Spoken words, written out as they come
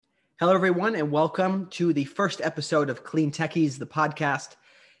Hello, everyone, and welcome to the first episode of Clean Techies, the podcast.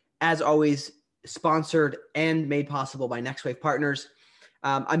 As always, sponsored and made possible by Next Wave Partners.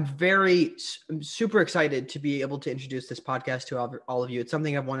 I'm super excited to be able to introduce this podcast to all of you. It's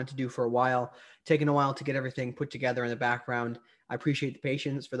something I've wanted to do for a while, taken a while to get everything put together in the background. I appreciate the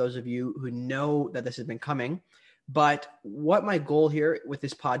patience for those of you who know that this has been coming. But what my goal here with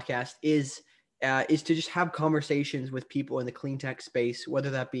this podcast is to just have conversations with people in the clean tech space, whether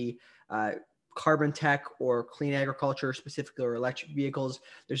that be carbon tech or clean agriculture, specifically, or electric vehicles.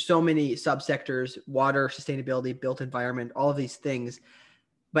 There's so many subsectors: water, sustainability, built environment, all of these things.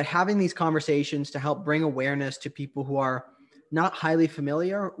 But having these conversations to help bring awareness to people who are not highly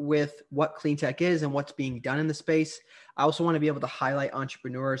familiar with what clean tech is and what's being done in the space. I also want to be able to highlight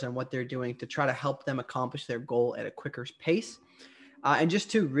entrepreneurs and what they're doing to try to help them accomplish their goal at a quicker pace. And just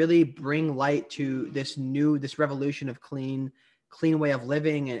to really bring light to this revolution of clean way of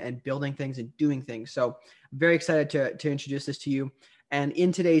living and building things and doing things. So I'm very excited to introduce this to you. And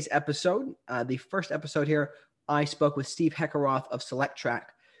in today's episode, the first episode here, I spoke with Steve Heckeroth of Solectrac,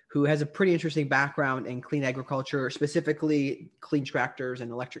 who has a pretty interesting background in clean agriculture, specifically clean tractors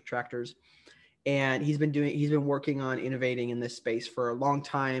and electric tractors. And he's been working on innovating in this space for a long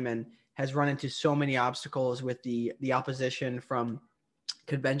time and has run into so many obstacles with the opposition from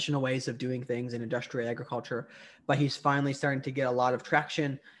conventional ways of doing things in industrial agriculture, but he's finally starting to get a lot of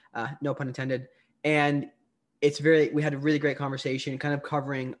traction, no pun intended. And we had a really great conversation, kind of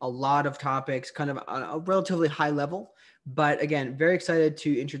covering a lot of topics, kind of on a relatively high level. But again, very excited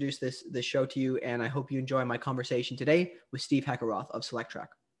to introduce this show to you, and I hope you enjoy my conversation today with Steve Heckeroth of Solectrac.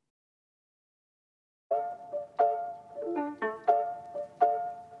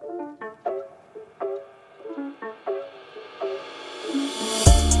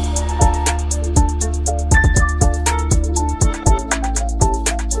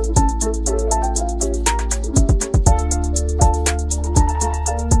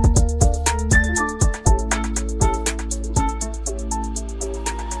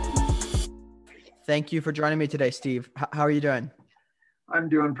 Thank you for joining me today, Steve. How are you doing? I'm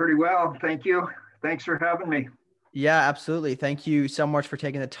doing pretty well. Thank you. Thanks for having me. Yeah, absolutely. Thank you so much for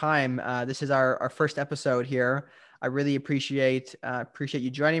taking the time. This is our first episode here. I really appreciate you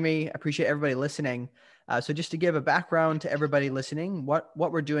joining me. I appreciate everybody listening. So just to give a background to everybody listening, what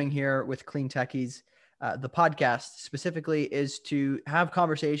we're doing here with Clean Techies, the podcast specifically, is to have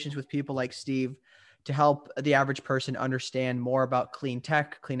conversations with people like Steve to help the average person understand more about clean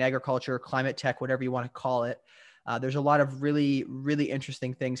tech, clean agriculture, climate tech, whatever you want to call it. There's a lot of really, really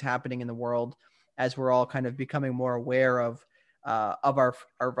interesting things happening in the world as we're all kind of becoming more aware of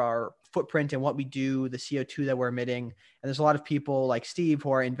our footprint and what we do, the CO2 that we're emitting. And there's a lot of people like Steve who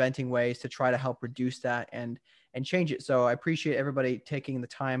are inventing ways to try to help reduce that and change it. So I appreciate everybody taking the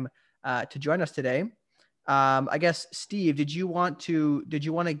time to join us today. I guess, Steve, did you want to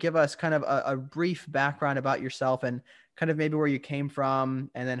give us kind of a brief background about yourself and kind of maybe where you came from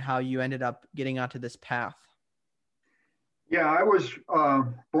and then how you ended up getting onto this path? Yeah, I was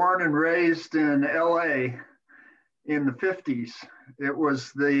born and raised in LA in the 50s. It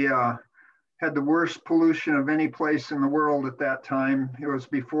was had the worst pollution of any place in the world at that time. It was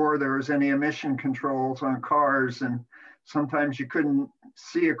before there was any emission controls on cars, and sometimes you couldn't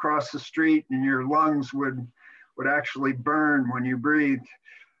see across the street and your lungs would actually burn when you breathed.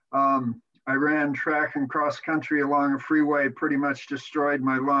 I ran track and cross country along a freeway, pretty much destroyed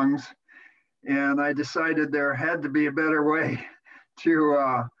my lungs. And I decided there had to be a better way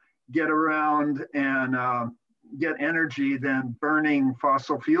to get around and get energy than burning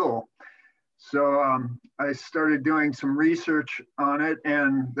fossil fuel. So I started doing some research on it.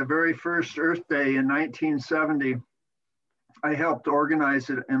 And the very first Earth Day in 1970, I helped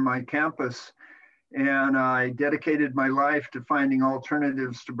organize it in my campus, and I dedicated my life to finding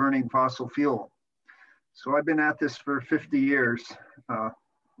alternatives to burning fossil fuel. So I've been at this for 50 years, a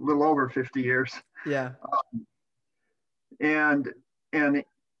little over 50 years. Yeah. And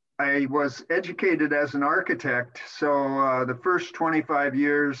I was educated as an architect. So the first 25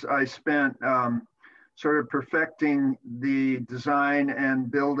 years I spent sort of perfecting the design and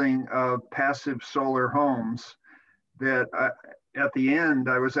building of passive solar homes that at the end,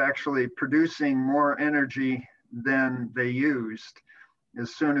 I was actually producing more energy than they used.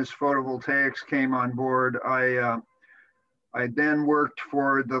 As soon as photovoltaics came on board, I then worked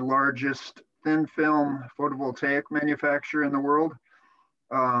for the largest thin film photovoltaic manufacturer in the world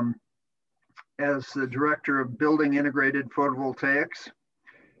as the director of building integrated photovoltaics.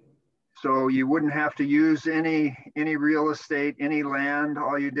 So you wouldn't have to use any real estate, any land.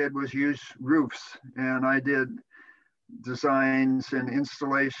 All you did was use roofs. And I did designs and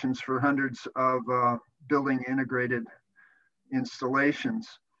installations for hundreds of building integrated installations.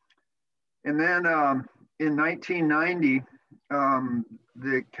 And then in 1990,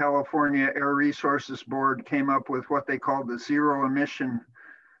 the California Air Resources Board came up with what they called the zero emission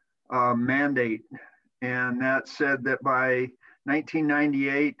mandate. And that said that by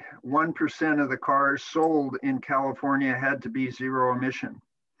 1998, 1% of the cars sold in California had to be zero emission.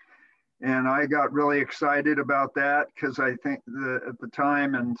 And I got really excited about that because I think at the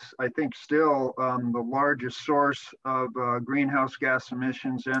time, and I think still, the largest source of greenhouse gas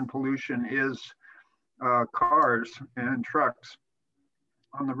emissions and pollution is cars and trucks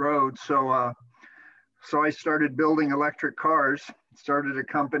on the road. So, so I started building electric cars, started a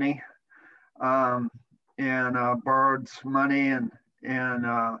company, and borrowed some money, and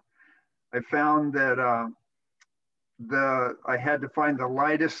I found that I had to find the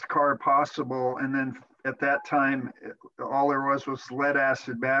lightest car possible, and then at that time, all there was lead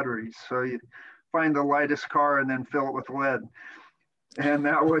acid batteries. So you find the lightest car and then fill it with lead, and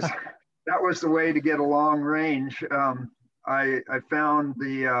that was that was the way to get a long range. I found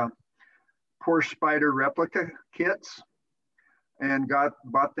the Porsche Spyder replica kits and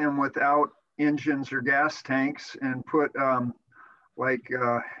bought them without engines or gas tanks, and put like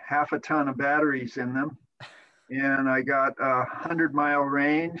half a ton of batteries in them. And I got a 100-mile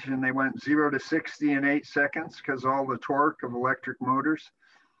range, and they went 0 to 60 in 8 seconds because all the torque of electric motors.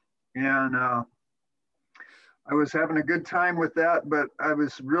 And I was having a good time with that, but I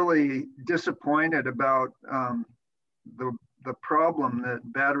was really disappointed about the problem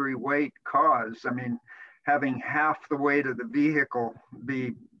that battery weight caused. I mean, having half the weight of the vehicle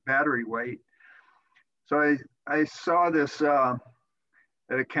be battery weight. So I saw this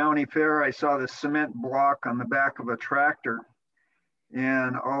at a county fair. I saw this cement block on the back of a tractor,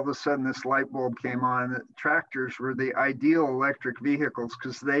 and all of a sudden this light bulb came on. That tractors were the ideal electric vehicles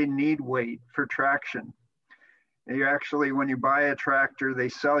because they need weight for traction. And you actually, when you buy a tractor, they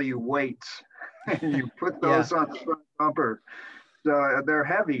sell you weights, and you put those on the front bumper. So they're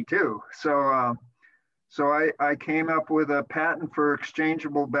heavy too. So I came up with a patent for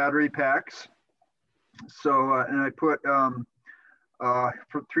exchangeable battery packs. So and I put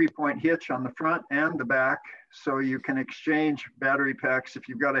for 3-point hitch on the front and the back, so you can exchange battery packs. If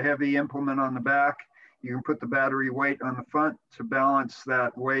you've got a heavy implement on the back, you can put the battery weight on the front to balance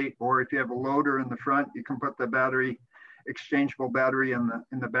that weight. Or if you have a loader in the front, you can put the exchangeable battery in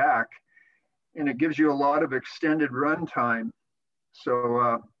the back, and it gives you a lot of extended run time.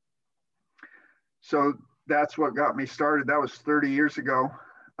 So so that's what got me started. That was 30 years ago.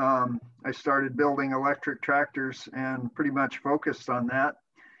 I started building electric tractors and pretty much focused on that.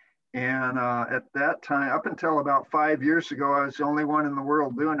 And at that time, up until about 5 years ago, I was the only one in the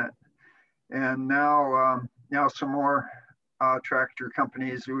world doing it. And now, now some more tractor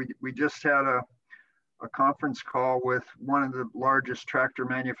companies. We just had a conference call with one of the largest tractor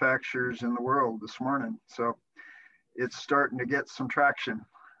manufacturers in the world this morning. So it's starting to get some traction.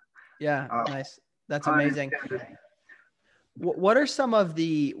 Yeah, nice. That's amazing. What are some of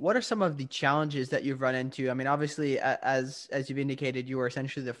the challenges that you've run into? I mean, obviously, as you've indicated, you were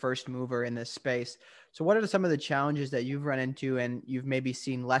essentially the first mover in this space. So what are some of the challenges that you've run into and you've maybe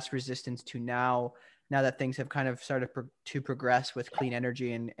seen less resistance to now that things have kind of started to progress with clean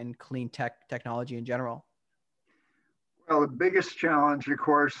energy and clean technology in general? Well, the biggest challenge, of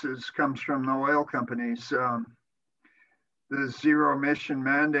course, comes from the oil companies. The zero emission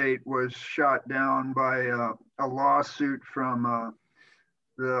mandate was shot down by a lawsuit from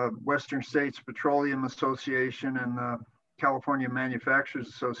the Western States Petroleum Association and the California Manufacturers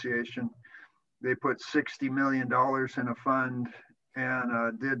Association. They put $60 million in a fund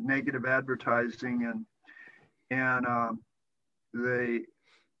and did negative advertising, and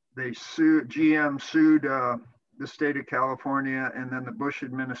they sued, GM sued the state of California, and then the Bush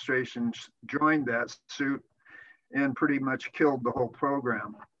administration joined that suit and pretty much killed the whole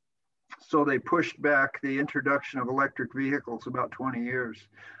program. So they pushed back the introduction of electric vehicles about 20 years.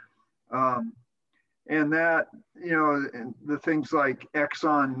 And that, you know, the things like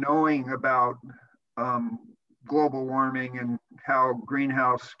Exxon knowing about global warming and how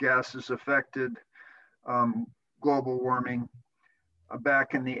greenhouse gases affected global warming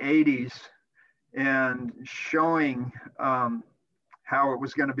back in the 80s, and showing how it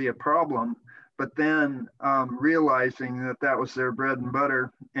was going to be a problem, but then realizing that that was their bread and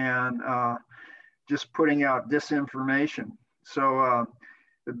butter, and just putting out disinformation. So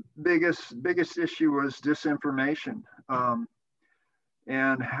the biggest issue was disinformation,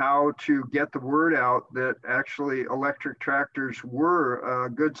 and how to get the word out that actually electric tractors were a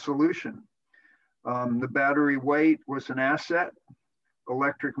good solution. The battery weight was an asset.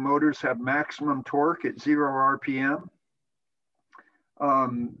 Electric motors have maximum torque at 0 RPM.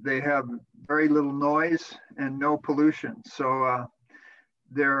 They have very little noise and no pollution. So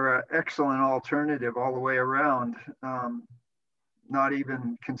they're an excellent alternative all the way around, not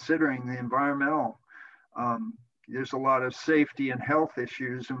even considering the environmental. There's a lot of safety and health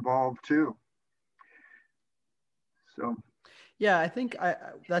issues involved too. So, yeah, I think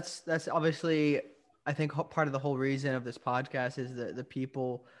that's obviously, I think part of the whole reason of this podcast is that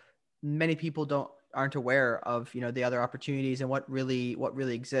many people aren't aware of, the other opportunities and what really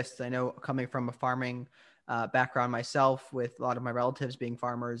exists. I know, coming from a farming background myself, with a lot of my relatives being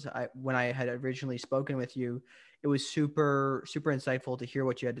farmers, when I had originally spoken with you, it was super, super insightful to hear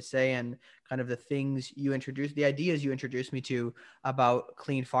what you had to say, and kind of the ideas you introduced me to about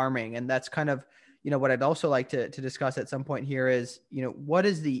clean farming. And that's kind of, what I'd also like to discuss at some point here is, what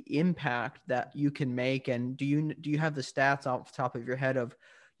is the impact that you can make? And do you have the stats off the top of your head of,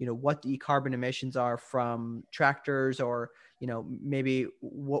 what the carbon emissions are from tractors, or, maybe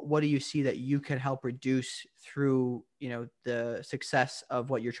what do you see that you can help reduce through, the success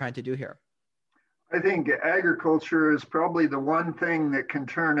of what you're trying to do here? I think agriculture is probably the one thing that can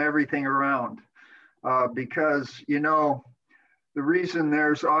turn everything around, because, the reason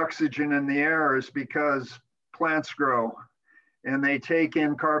there's oxygen in the air is because plants grow and they take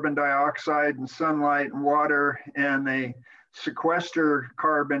in carbon dioxide and sunlight and water, and they sequester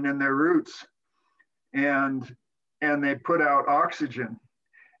carbon in their roots, and they put out oxygen.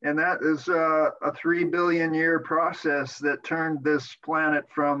 And that is a 3 billion year process that turned this planet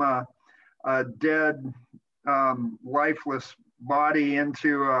from a dead, lifeless body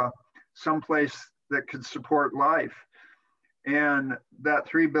into someplace that could support life. And that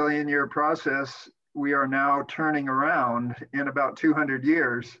 3 billion year process, we are now turning around in about 200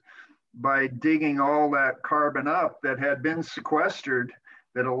 years by digging all that carbon up that had been sequestered,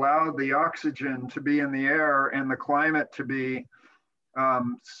 that allowed the oxygen to be in the air and the climate to be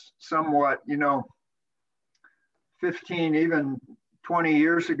somewhat, 15, even 20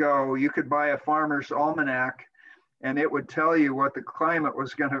 years ago, you could buy a farmer's almanac and it would tell you what the climate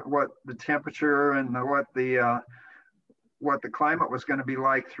was what the temperature and what the climate was going to be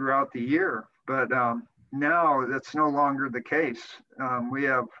like throughout the year. But now that's no longer the case. We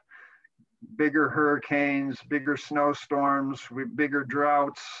have bigger hurricanes, bigger snowstorms, bigger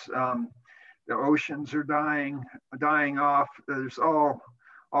droughts. The oceans are dying off. There's all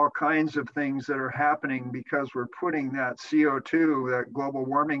kinds of things that are happening because we're putting that CO2, that global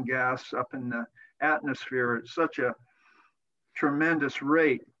warming gas, up in the atmosphere at such a tremendous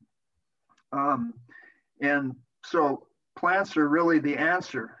rate. And so plants are really the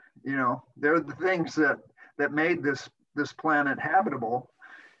answer. They're the things that made this planet habitable.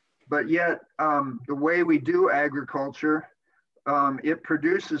 But yet, the way we do agriculture, it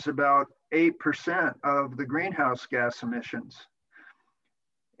produces about 8% of the greenhouse gas emissions.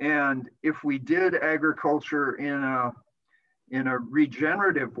 And if we did agriculture in a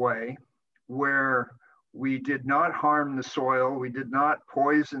regenerative way, where we did not harm the soil, we did not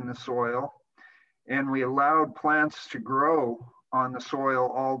poison the soil, and we allowed plants to grow on the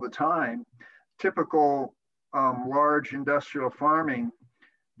soil all the time, typical large industrial farming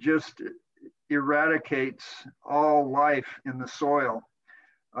just eradicates all life in the soil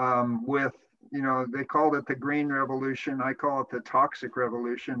with, they called it the green revolution. I call it the toxic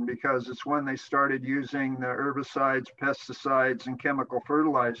revolution, because it's when they started using the herbicides, pesticides, and chemical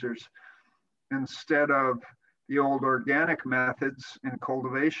fertilizers instead of the old organic methods in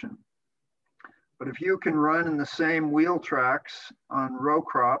cultivation. But if you can run in the same wheel tracks on row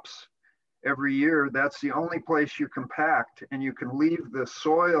crops every year, that's the only place you compact, and you can leave the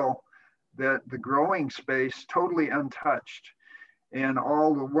soil, the growing space, totally untouched. And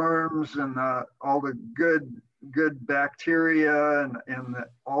all the worms and all the good bacteria and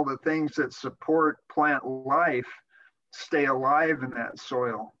all the things that support plant life stay alive in that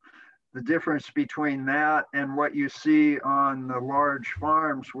soil. The difference between that and what you see on the large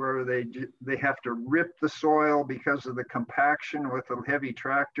farms, where they have to rip the soil because of the compaction with the heavy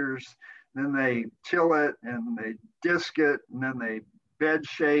tractors, then they till it and they disc it, and then they bed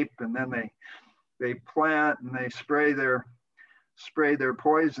shape, and then they plant and they spray their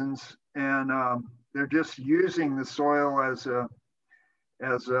poisons, and they're just using the soil as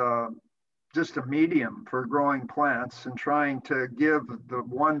just a medium for growing plants, and trying to give the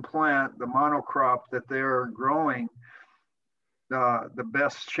one plant, the monocrop that they're growing, the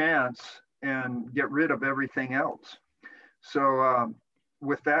best chance, and get rid of everything else. So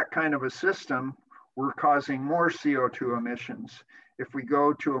with that kind of a system, we're causing more CO2 emissions. If we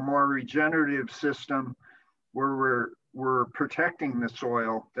go to a more regenerative system where we're protecting the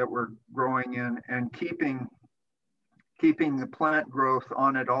soil that we're growing in and keeping the plant growth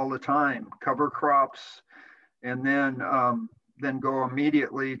on it all the time, cover crops, and then go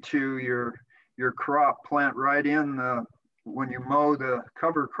immediately to your crop, plant right in when you mow the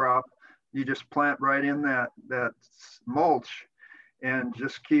cover crop, you just plant right in that mulch and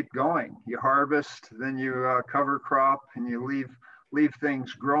just keep going. You harvest, then you cover crop, and you leave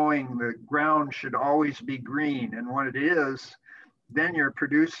things growing. The ground should always be green, and when it is, then you're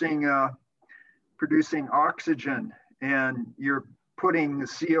producing oxygen, and you're putting the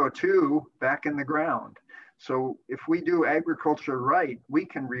CO2 back in the ground. So if we do agriculture right, we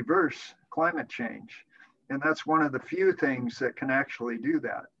can reverse climate change. And that's one of the few things that can actually do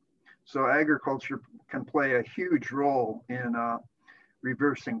that. So agriculture can play a huge role in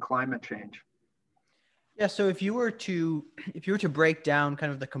reversing climate change. Yeah. So if you were to break down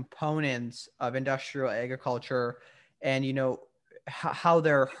kind of the components of industrial agriculture and, how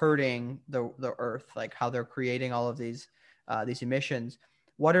they're hurting the earth, like how they're creating all of these emissions,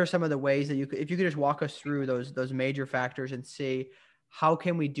 what are some of the ways that if you could just walk us through those major factors and see how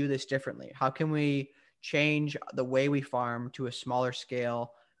can we do this differently? How can we change the way we farm to a smaller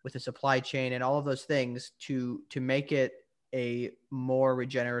scale with the supply chain and all of those things to make it a more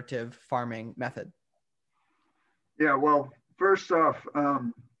regenerative farming method? Yeah, well, first off,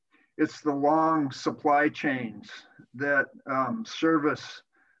 it's the long supply chains that service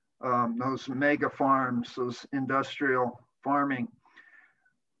those mega farms, those industrial farming.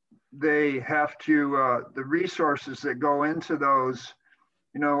 They have to, the resources that go into those,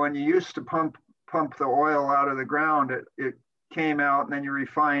 when you used to pump the oil out of the ground, it came out and then you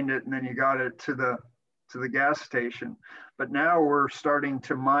refined it and then you got it to the gas station. But now we're starting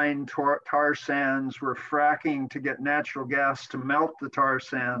to mine tar sands. We're fracking to get natural gas to melt the tar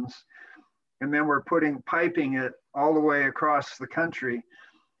sands. And then we're piping it all the way across the country.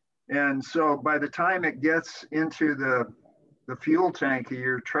 And so by the time it gets into the fuel tank of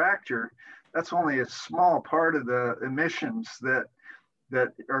your tractor, that's only a small part of the emissions that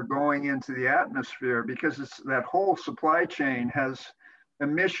are going into the atmosphere, because it's that whole supply chain has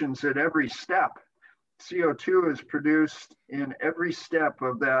emissions at every step. CO2 is produced in every step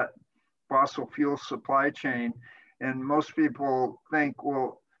of that fossil fuel supply chain. And most people think,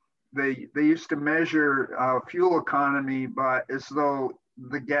 well, they used to measure fuel economy as though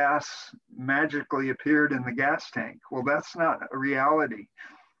the gas magically appeared in the gas tank. Well, that's not a reality.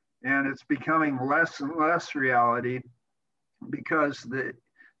 And it's becoming less and less reality, because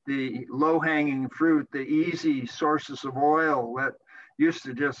the low-hanging fruit, the easy sources of oil that used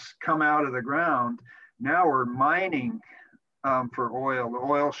to just come out of the ground, now we're mining for oil, the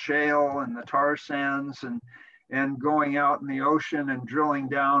oil shale and the tar sands, and going out in the ocean and drilling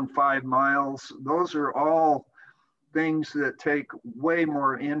down 5 miles. Those are all things that take way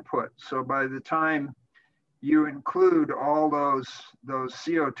more input. So by the time you include all those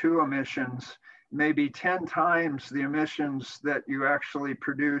CO2 emissions, maybe 10 times the emissions that you actually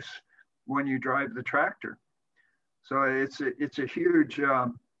produce when you drive the tractor. So it's a huge,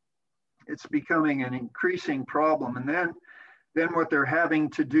 it's becoming an increasing problem. And then what they're having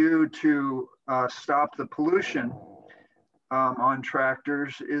to do to stop the pollution on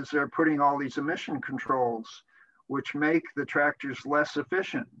tractors is they're putting all these emission controls, which make the tractors less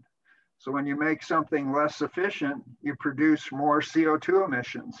efficient. So when you make something less efficient, you produce more CO2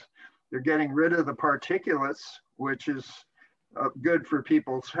 emissions. They're getting rid of the particulates, which is good for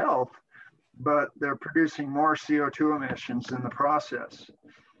people's health, but they're producing more CO2 emissions in the process.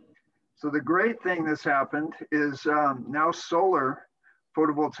 So the great thing that's happened is now solar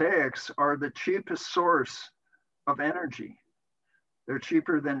photovoltaics are the cheapest source of energy. They're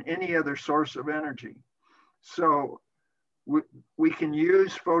cheaper than any other source of energy. So we can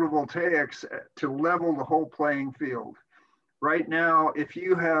use photovoltaics to level the whole playing field. Right now, if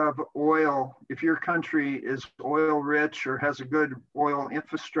you have oil, if your country is oil rich or has a good oil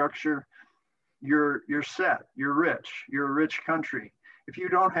infrastructure, you're set, you're rich, you're a rich country. If you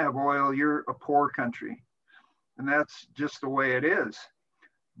don't have oil, you're a poor country. And that's just the way it is.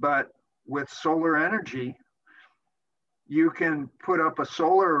 But with solar energy, you can put up a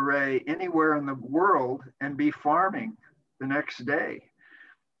solar array anywhere in the world and be farming the next day,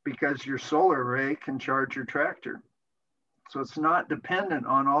 because your solar array can charge your tractor. So it's not dependent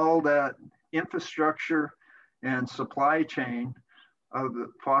on all that infrastructure and supply chain of the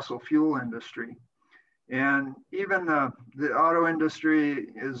fossil fuel industry. And even the auto industry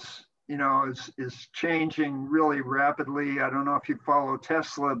is changing really rapidly. I don't know if you follow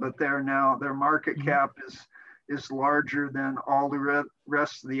Tesla, but their market cap is larger than all the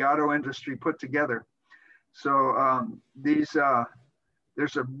rest of the auto industry put together. So there's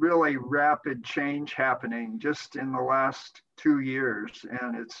a really rapid change happening just in the last 2 years,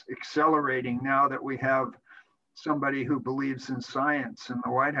 and it's accelerating now that we have somebody who believes in science in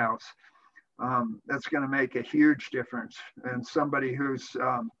the White House. That's going to make a huge difference, and somebody who's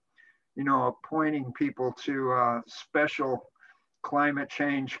appointing people to special climate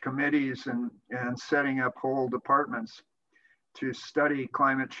change committees and setting up whole departments to study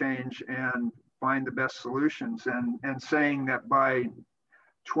climate change and find the best solutions, and saying that by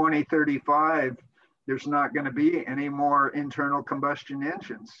 2035, there's not going to be any more internal combustion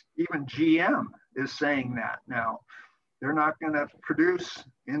engines. Even GM is saying that now. They're not going to produce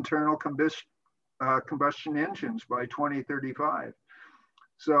internal combustion engines by 2035.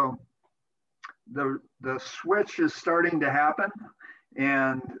 So the switch is starting to happen,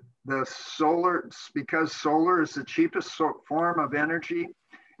 and the solar, because solar is the cheapest form of energy,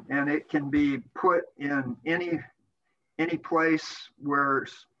 and it can be put in any place where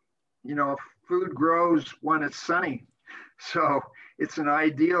food grows when it's sunny. So it's an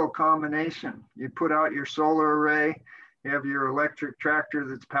ideal combination. You put out your solar array, you have your electric tractor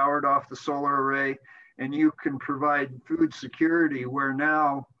that's powered off the solar array, and you can provide food security where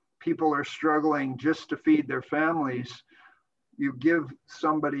now people are struggling just to feed their families. You give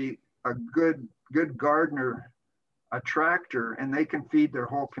somebody a good gardener a tractor, and they can feed their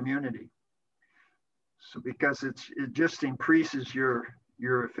whole community. So because it just increases your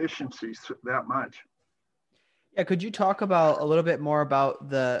efficiencies that much. Yeah, could you talk about a little bit more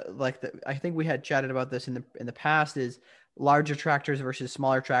about I think we had chatted about this in the past, is larger tractors versus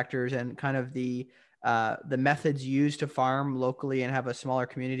smaller tractors, and kind of the methods used to farm locally and have a smaller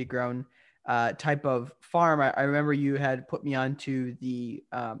community grown type of farm. I remember you had put me onto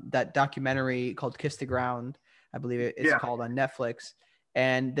that documentary called Kiss the Ground, I believe it's called, on Netflix.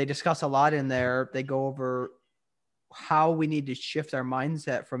 And they discuss a lot in there. They go over how we need to shift our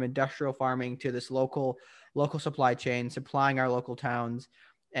mindset from industrial farming to this local supply chain, supplying our local towns,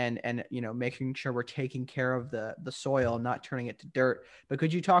 and making sure we're taking care of the soil, not turning it to dirt. But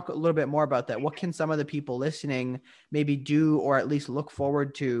could you talk a little bit more about that? What can some of the people listening maybe do, or at least look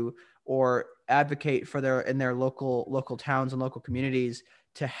forward to, or advocate for in their local towns and local communities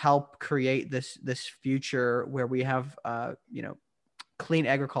to help create this future where we have clean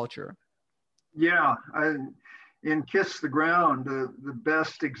agriculture? Yeah, in Kiss the Ground, the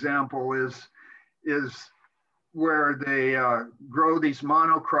best example is where they grow these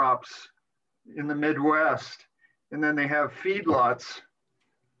monocrops in the Midwest, and then they have feedlots,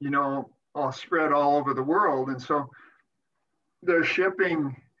 all spread all over the world. And so they're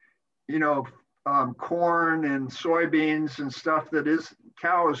shipping, corn and soybeans and stuff that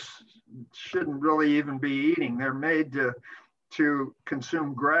cows shouldn't really even be eating. They're made to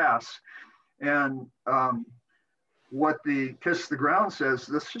consume grass. And what the Kiss the Ground says,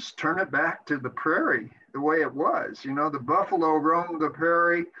 let's just turn it back to the prairie the way it was. The buffalo roamed the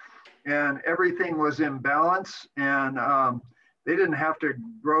prairie, and everything was in balance, and they didn't have to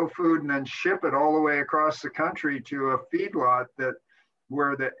grow food and then ship it all the way across the country to a feedlot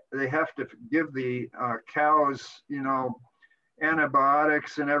where they have to give the cows,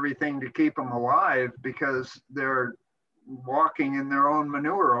 antibiotics and everything to keep them alive, because they're walking in their own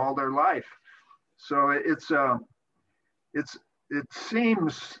manure all their life. So it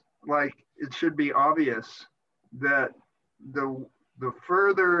seems like it should be obvious that the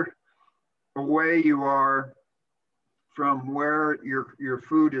further away you are from where your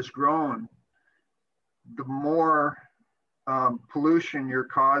food is grown, the more pollution you're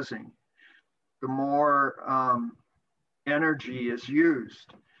causing, the more energy is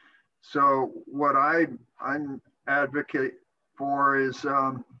used. So what I'm advocate for is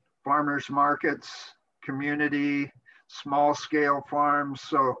farmers markets, community, small scale farms.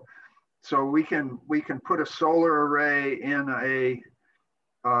 So we can put a solar array in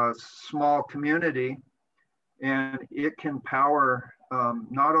a small community, and it can power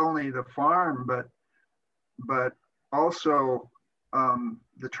not only the farm, but also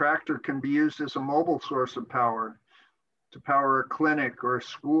the tractor can be used as a mobile source of power to power a clinic or a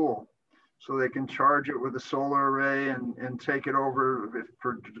school. So they can charge it with a solar array and take it over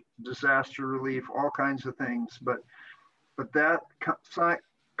for disaster relief, all kinds of things. But that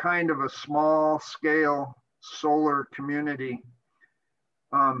kind of a small scale solar community,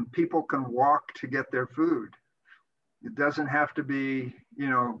 people can walk to get their food. It doesn't have to be,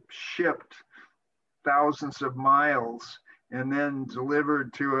 shipped thousands of miles and then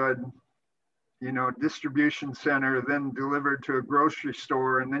delivered to a distribution center, then delivered to a grocery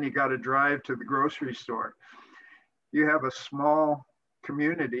store, and then you got to drive to the grocery store. you have a small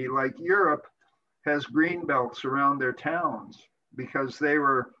community. Like Europe has green belts around their towns because they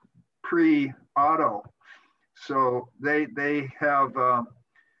were pre-auto. So they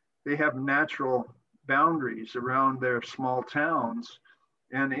have natural boundaries around their small towns.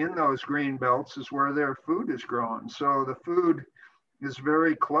 And in those green belts is where their food is grown. So the food is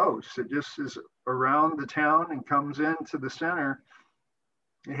very close. It just is around the town and comes into the center.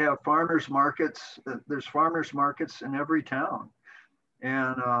 You have farmers markets. There's farmers markets in every town.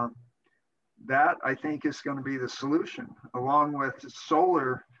 And that, I think, is going to be the solution, along with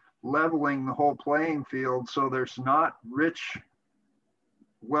solar leveling the whole playing field so there's not rich,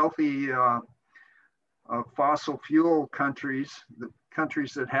 wealthy fossil fuel countries, the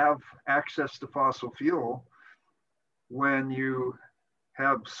countries that have access to fossil fuel. When you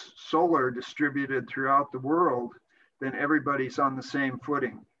have solar distributed throughout the world, then everybody's on the same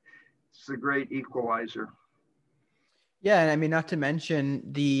footing. It's a great equalizer. Yeah, and I mean, not to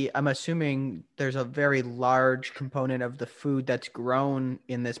mention I'm assuming there's a very large component of the food that's grown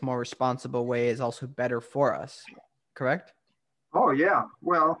in this more responsible way is also better for us, correct? Oh yeah.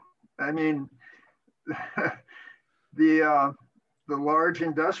 Well, I mean, the large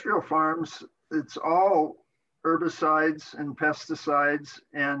industrial farms, it's all herbicides and pesticides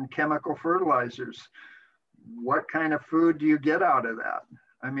and chemical fertilizers. What kind of food do you get out of that?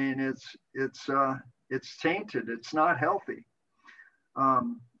 I mean, it's tainted. It's not healthy.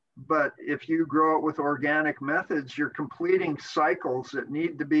 But if you grow it with organic methods, you're completing cycles that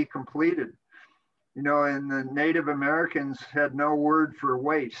need to be completed. You know, and the Native Americans had no word for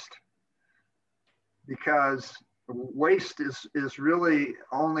waste, because waste is really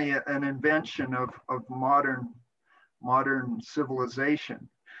only an invention of modern civilization.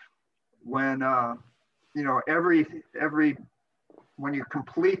 When you know, when you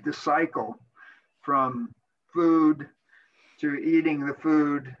complete the cycle from food to eating the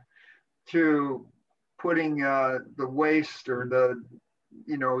food to putting the waste or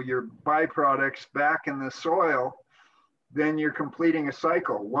your byproducts back in the soil, then you're completing a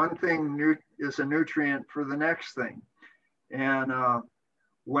cycle. One thing is a nutrient for the next thing. And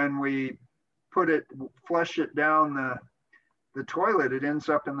when we flush it down the toilet, it ends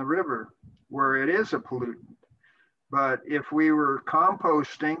up in the river where it is a pollutant. But if we were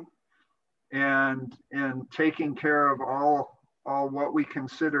composting and taking care of all what we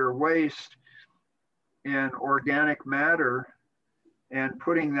consider waste and organic matter and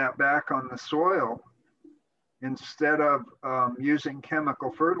putting that back on the soil, instead of using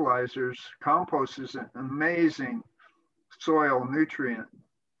chemical fertilizers, compost is an amazing soil nutrient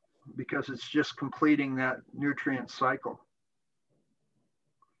because it's just completing that nutrient cycle.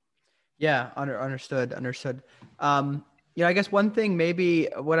 Yeah, understood. I guess one thing, maybe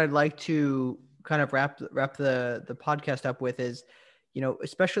what I'd like to kind of wrap the podcast up with is,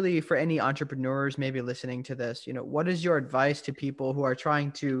 especially for any entrepreneurs maybe listening to this, what is your advice to people who are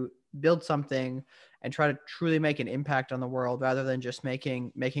trying to build something and try to truly make an impact on the world rather than just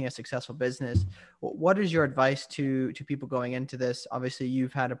making a successful business? What is your advice to people going into this? Obviously,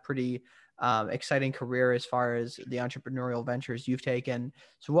 you've had a pretty exciting career as far as the entrepreneurial ventures you've taken.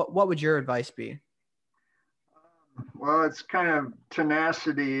 So what would your advice be? Well, it's kind of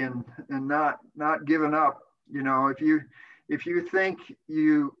tenacity and not giving up. If you think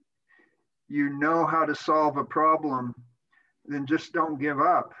you know how to solve a problem, then just don't give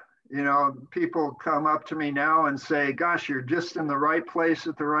up. People come up to me now and say, gosh, you're just in the right place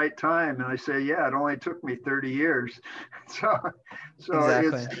at the right time. And I say, yeah, it only took me 30 years. So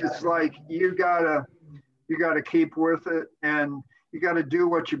exactly. It's like, you gotta keep with it, and you gotta do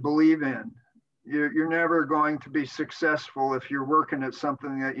what you believe in. You're never going to be successful if you're working at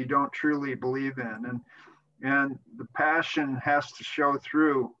something that you don't truly believe in. And the passion has to show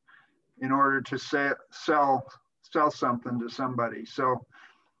through in order to sell something to somebody. So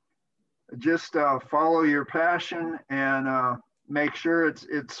just follow your passion and make sure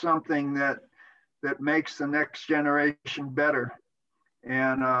it's something that makes the next generation better.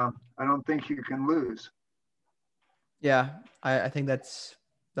 And I don't think you can lose. Yeah, I think that's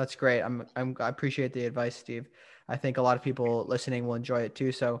great. I appreciate the advice, Steve. I think a lot of people listening will enjoy it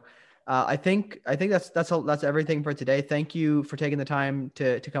too. So I think that's everything for today. Thank you for taking the time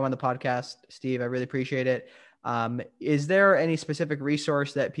to come on the podcast, Steve. I really appreciate it. Is there any specific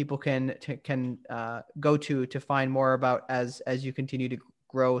resource that people can go to find more about as you continue to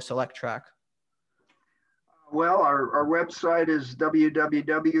grow Solectrac? Well, our website is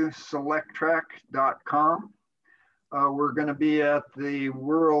www.solectrac.com. We're going to be at the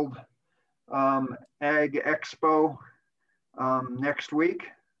World Ag Expo next week,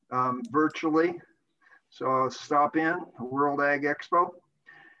 virtually. So stop in World Ag Expo,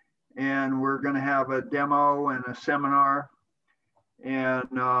 and we're going to have a demo and a seminar, and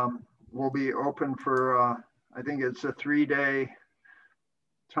we'll be open for, I think it's a 3-day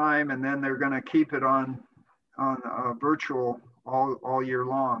time, and then they're going to keep it on virtual all year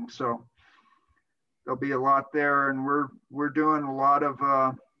long. So there'll be a lot there, and we're doing a lot of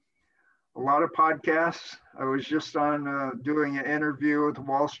podcasts. I was just on doing an interview with the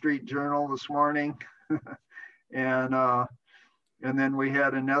Wall Street Journal this morning, and then we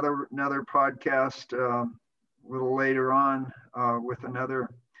had another podcast a little later on with another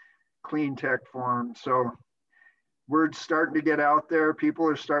clean tech forum. So word's starting to get out there. People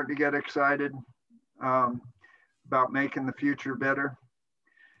are starting to get excited about making the future better,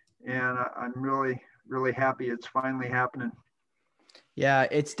 and I'm really happy it's finally happening. Yeah,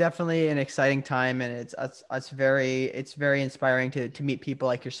 it's definitely an exciting time, and it's very inspiring to meet people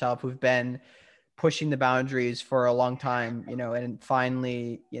like yourself who've been pushing the boundaries for a long time, and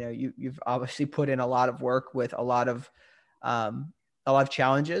finally, you've obviously put in a lot of work with a lot of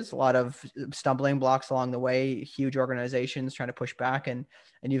challenges, a lot of stumbling blocks along the way, huge organizations trying to push back, and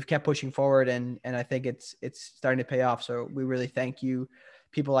you've kept pushing forward, and I think it's starting to pay off. So we really thank you,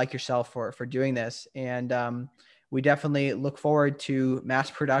 people like yourself, for doing this. And we definitely look forward to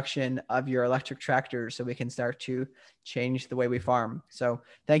mass production of your electric tractors so we can start to change the way we farm. So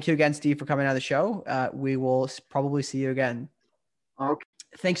thank you again, Steve, for coming on the show. We will probably see you again. Okay.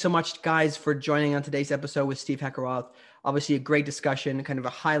 Thanks so much, guys, for joining on today's episode with Steve Heckerroth. Obviously, a great discussion, kind of a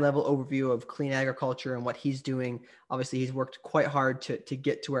high-level overview of clean agriculture and what he's doing. Obviously, he's worked quite hard to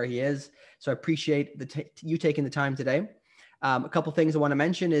get to where he is. So I appreciate you taking the time today. A couple things I want to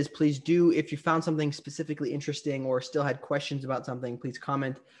mention is, please do, if you found something specifically interesting or still had questions about something, please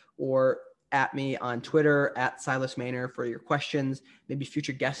comment or at me on Twitter at Silas Maynor for your questions, maybe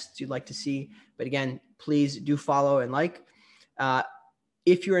future guests you'd like to see. But again, please do follow and like.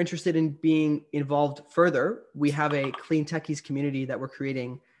 If you're interested in being involved further, we have a Clean Techies community that we're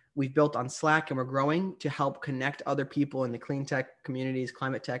creating. We've built on Slack, and we're growing to help connect other people in the clean tech communities,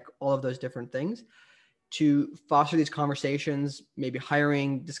 climate tech, all of those different things, to foster these conversations, maybe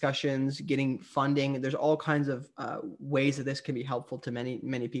hiring discussions, getting funding. There's all kinds of ways that this can be helpful to many,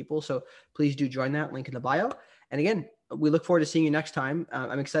 many people. So please do join that link in the bio. And again, we look forward to seeing you next time.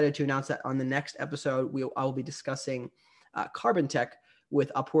 I'm excited to announce that on the next episode, I will be discussing carbon tech with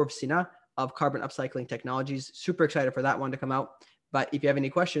Apoorv Sinha of Carbon Upcycling Technologies. Super excited for that one to come out. But if you have any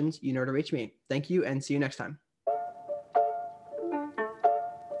questions, you know where to reach me. Thank you, and see you next time.